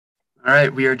All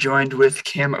right, we are joined with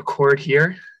Cam Accord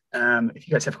here. If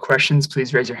you guys have questions,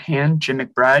 please raise your hand. Jim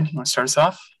McBride, you want to start us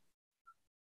off?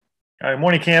 All right,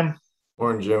 morning, Cam.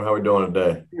 Morning, Jim. How we doing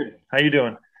today? Good. How you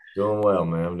doing? Doing well,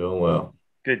 man. I'm doing well.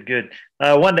 Good, good.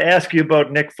 I wanted to ask you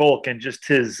about Nick Folk and just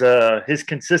his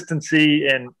consistency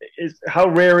and how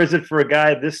rare is it for a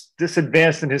guy this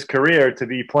advanced in his career to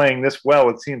be playing this well?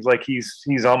 It seems like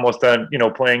he's almost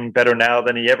playing better now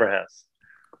than he ever has.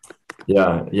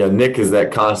 Yeah. Nick is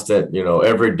that constant.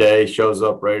 Every day shows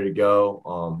up ready to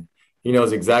go. He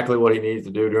knows exactly what he needs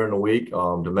to do during the week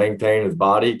to maintain his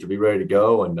body, to be ready to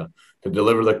go, and to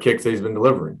deliver the kicks that he's been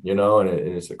delivering. And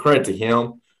it's a credit to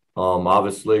him.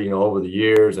 Obviously, over the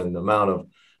years and the amount of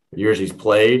years he's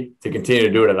played to continue to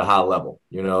do it at a high level.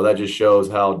 That just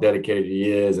shows how dedicated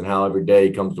he is and how every day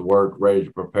he comes to work ready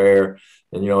to prepare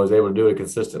and, is able to do it at a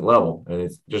consistent level. And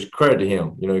it's just credit to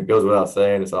him. It goes without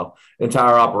saying. It's an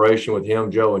entire operation with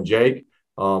him, Joe, and Jake,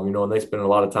 and they spend a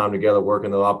lot of time together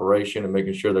working the operation and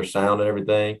making sure they're sound and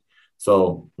everything.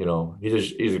 So,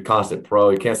 he's a constant pro.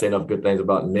 You can't say enough good things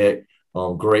about Nick.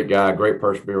 Great guy, great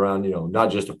person to be around,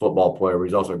 not just a football player, but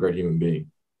he's also a great human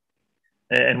being.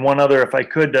 And one other, if I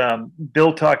could,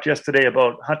 Bill talked yesterday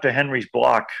about Hunter Henry's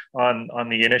block on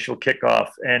the initial kickoff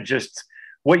and just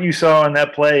what you saw on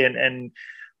that play and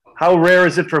how rare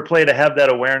is it for a play to have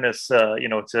that awareness,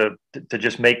 to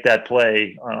just make that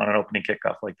play on an opening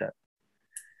kickoff like that?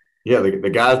 Yeah, the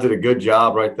guys did a good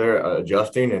job right there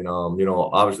adjusting. And,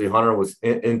 obviously Hunter was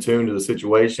in tune to the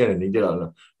situation and he did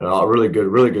a really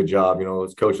good job,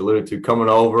 as Coach alluded to, coming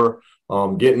over,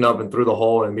 getting up and through the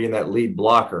hole and being that lead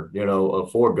blocker, a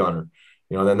forward gunner.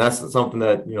 Then that's something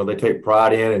that, they take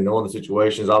pride in and knowing the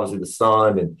situations, obviously the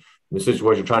sun and the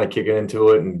situation, trying to kick it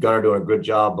into it, and Gunner doing a good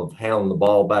job of handling the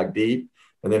ball back deep.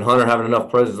 And then Hunter having enough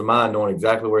presence of mind, knowing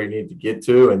exactly where he needed to get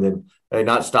to, and then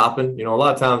not stopping. A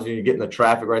lot of times when you get in the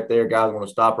traffic right there, guys want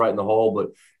to stop right in the hole, but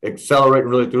accelerating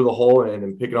really through the hole and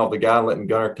then picking off the guy and letting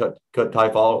Gunner cut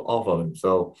type off of him.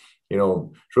 So,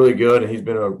 it's really good, and he's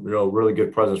been a really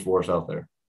good presence for us out there.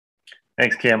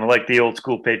 Thanks, Cam. I like the old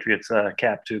school Patriots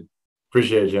cap too.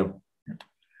 Appreciate it, Jim.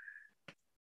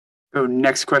 Oh,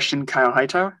 next question, Kyle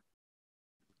Hightower.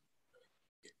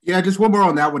 Yeah, just one more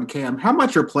on that one, Cam. How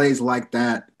much are plays like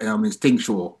that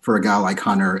instinctual for a guy like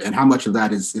Hunter, and how much of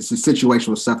that is the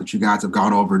situational stuff that you guys have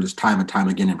gone over just time and time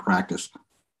again in practice?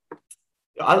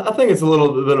 I think it's a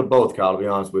little bit of both, Kyle, to be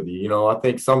honest with you. I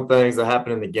think some things that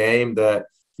happen in the game that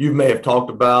you may have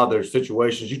talked about, there's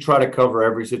situations, you try to cover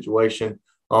every situation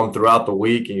throughout the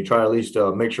week, and you try at least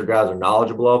to make sure guys are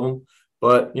knowledgeable of them.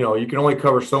 But, you can only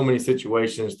cover so many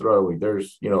situations throughout the week.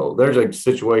 There's a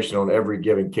situation on every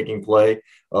given kicking play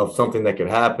of something that could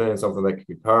happen, something that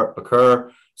could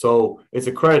occur. So it's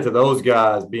a credit to those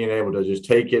guys being able to just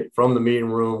take it from the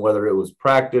meeting room, whether it was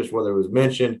practice, whether it was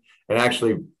mentioned, and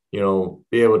actually,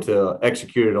 be able to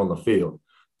execute it on the field.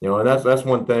 And that's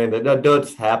one thing that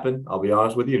does happen. I'll be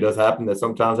honest with you. It does happen that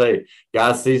sometimes, hey,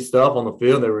 guys see stuff on the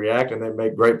field, they react, and they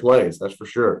make great plays. That's for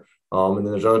sure. And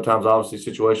then there's other times, obviously,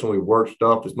 situation we work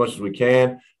stuff as much as we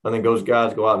can. I think those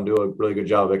guys go out and do a really good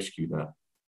job of executing that.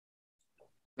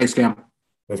 Thanks, Cam.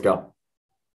 Thanks, Kyle.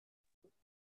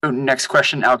 Oh, next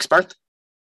question, Alex Barth.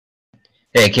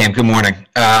 Hey, Cam. Good morning.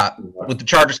 With the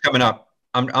Chargers coming up,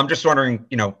 I'm just wondering,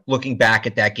 looking back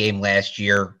at that game last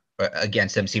year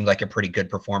against them, seemed like a pretty good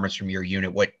performance from your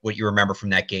unit. What you remember from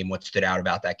that game? What stood out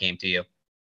about that game to you?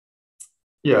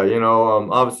 Yeah,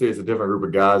 obviously it's a different group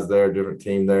of guys there, different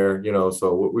team there,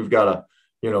 so we've got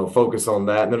to, focus on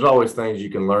that. And there's always things you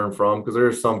can learn from because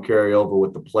there's some carryover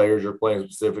with the players you're playing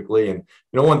specifically. And,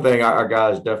 one thing our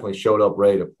guys definitely showed up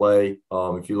ready to play.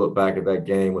 If you look back at that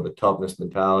game with a toughness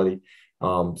mentality.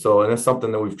 And it's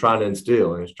something that we've tried to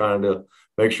instill, and it's trying to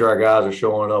make sure our guys are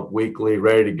showing up weekly,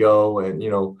 ready to go, and,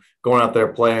 going out there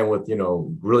playing with,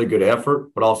 really good effort,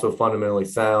 but also fundamentally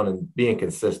sound and being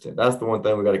consistent. That's the one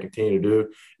thing we got to continue to do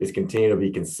is continue to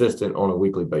be consistent on a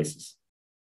weekly basis.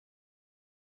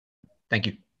 Thank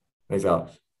you. Thanks,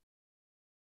 Alex.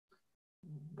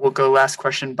 We'll go last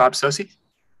question, Bob Sosi.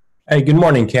 Hey, good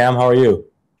morning, Cam. How are you?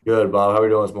 Good, Bob. How are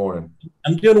you doing this morning?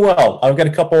 I'm doing well. I've got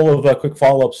a couple of quick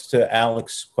follow-ups to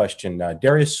Alex's question.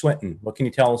 Darius Swinton, what can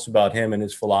you tell us about him and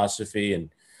his philosophy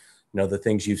and, the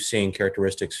things you've seen,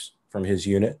 characteristics from his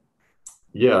unit?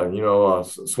 Yeah,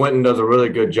 Swinton does a really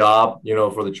good job,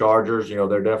 for the Chargers.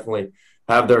 They're definitely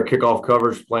have their kickoff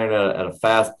coverage playing at a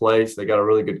fast pace. They got a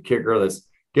really good kicker that's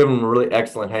giving them really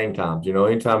excellent hang times.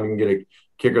 Anytime you can get a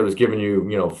kicker that's giving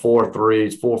you, 4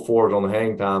 threes, 4 fours on the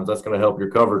hang times, that's going to help your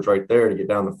coverage right there to get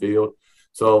down the field.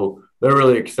 So they're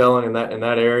really excelling in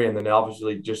that area. And then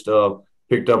obviously just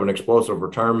picked up an explosive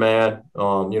return man,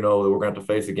 you know, that we're going to have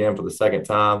to face again for the second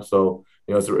time. So,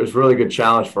 you know, it's a really good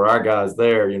challenge for our guys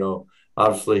there. You know,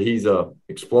 obviously he's a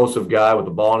explosive guy with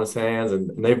the ball in his hands,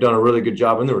 and they've done a really good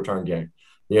job in the return game,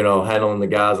 you know, handling the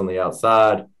guys on the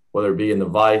outside, whether it be in the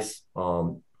vice,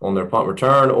 on their punt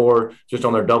return or just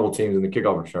on their double teams in the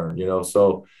kickoff return, you know.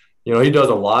 So, you know, he does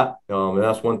a lot, and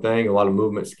that's one thing, a lot of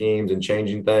movement schemes and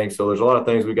changing things. So there's a lot of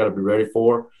things we got to be ready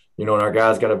for, you know, and our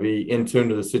guys got to be in tune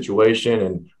to the situation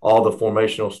and all the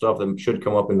formational stuff that should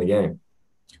come up in the game.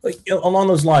 Like, along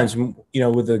those lines, you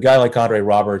know, with a guy like Andre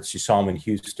Roberts, you saw him in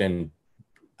Houston.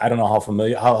 I don't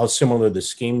know how similar the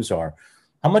schemes are.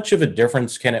 How much of a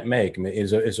difference can it make? I mean,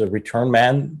 is a return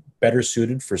man better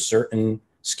suited for certain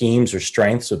schemes or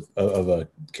strengths of a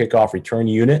kickoff return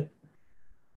unit?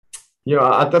 You know,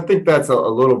 I think that's a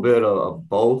little bit of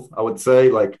both, I would say.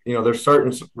 Like, you know, there's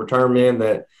certain return men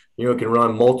that, you know, can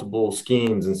run multiple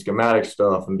schemes and schematic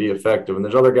stuff and be effective. And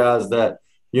there's other guys that,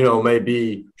 you know, may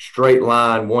be straight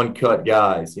line, one cut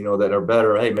guys, you know, that are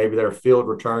better. Hey, maybe they're field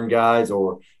return guys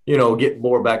or, you know, get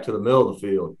more back to the middle of the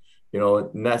field, you know,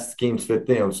 and that schemes fit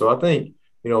them. So I think,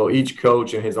 you know, each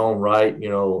coach in his own right, you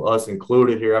know, us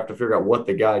included here, have to figure out what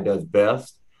the guy does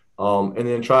best, and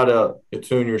then try to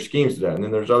attune your schemes to that. And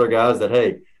then there's other guys that,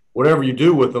 hey, whatever you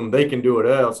do with them, they can do it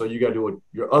else. So you got to do what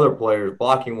your other players,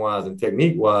 blocking wise and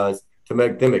technique wise, to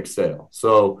make them excel.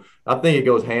 So I think it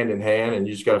goes hand in hand, and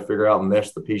you just got to figure out and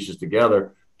mesh the pieces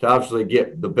together to obviously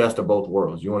get the best of both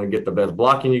worlds. You want to get the best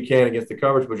blocking you can against the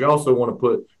coverage, but you also want to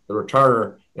put the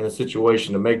returner in a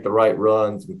situation to make the right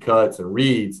runs and cuts and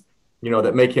reads, you know,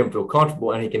 that make him feel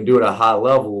comfortable, and he can do it at a high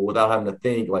level without having to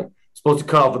think like, supposed to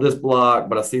cut off of this block,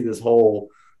 but I see this hole.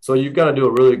 So you've got to do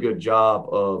a really good job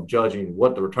of judging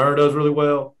what the returner does really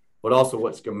well, but also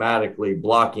what schematically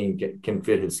blocking can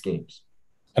fit his schemes.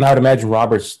 And I would imagine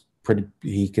Roberts,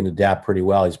 he can adapt pretty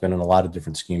well. He's been in a lot of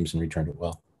different schemes and returned it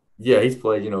well. Yeah, he's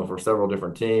played, you know, for several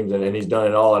different teams, and he's done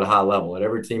it all at a high level. At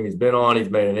every team he's been on, he's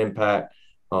made an impact,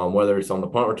 whether it's on the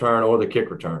punt return or the kick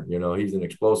return. You know, he's an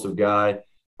explosive guy.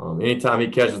 Anytime he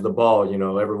catches the ball, you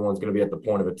know, everyone's going to be at the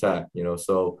point of attack, you know.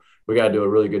 So we got to do a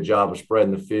really good job of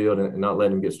spreading the field and not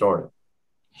letting him get started.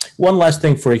 One last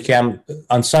thing for you, Cam.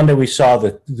 On Sunday, we saw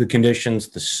the conditions,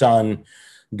 the sun,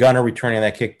 Gunner returning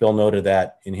that kick. Bill noted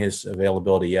that in his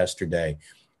availability yesterday.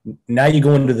 Now you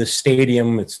go into the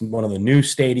stadium. It's one of the new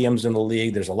stadiums in the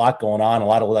league. There's a lot going on, a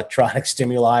lot of electronic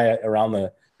stimuli around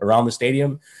the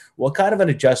stadium. What kind of an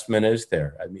adjustment is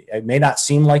there? I mean, it may not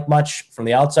seem like much from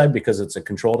the outside because it's a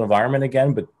controlled environment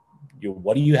again, but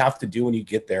what do you have to do when you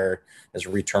get there as a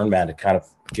return man to kind of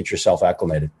get yourself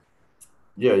acclimated?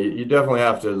 Yeah, you definitely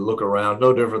have to look around.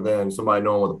 No different than somebody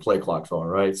knowing what the play clocks are,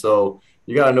 right? So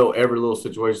you got to know every little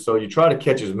situation. So you try to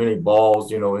catch as many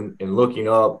balls, you know, and looking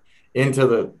up into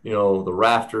the, you know, the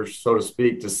rafters, so to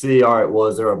speak, to see, all right,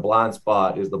 was there a blind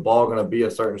spot? Is the ball going to be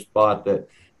a certain spot that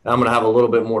I'm going to have a little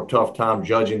bit more tough time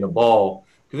judging the ball?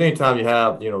 Because anytime you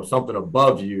have, you know, something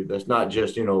above you that's not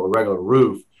just, you know, a regular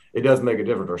roof, it does make a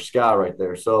difference, or sky right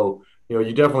there. So, you know,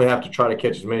 you definitely have to try to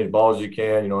catch as many balls as you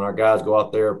can. You know, and our guys go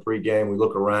out there pregame, we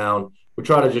look around, we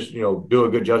try to just, you know, do a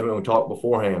good judgment. We talk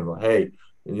beforehand about, hey,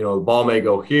 you know, the ball may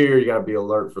go here. You got to be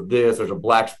alert for this. There's a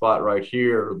black spot right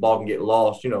here. The ball can get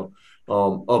lost, you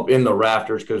know, up in the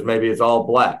rafters because maybe it's all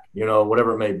black, you know,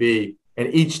 whatever it may be.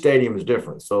 And each stadium is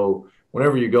different. So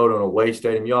whenever you go to an away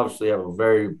stadium, you obviously have a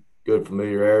very good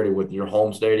familiarity with your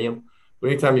home stadium. But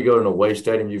anytime you go to an away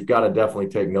stadium, you've got to definitely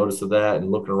take notice of that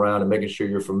and looking around and making sure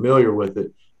you're familiar with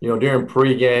it, you know, during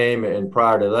pregame and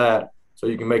prior to that, so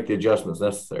you can make the adjustments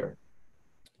necessary.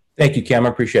 Thank you, Cam. I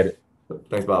appreciate it.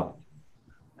 Thanks, Bob.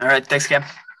 All right. Thanks, Cam.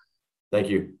 Thank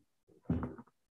you.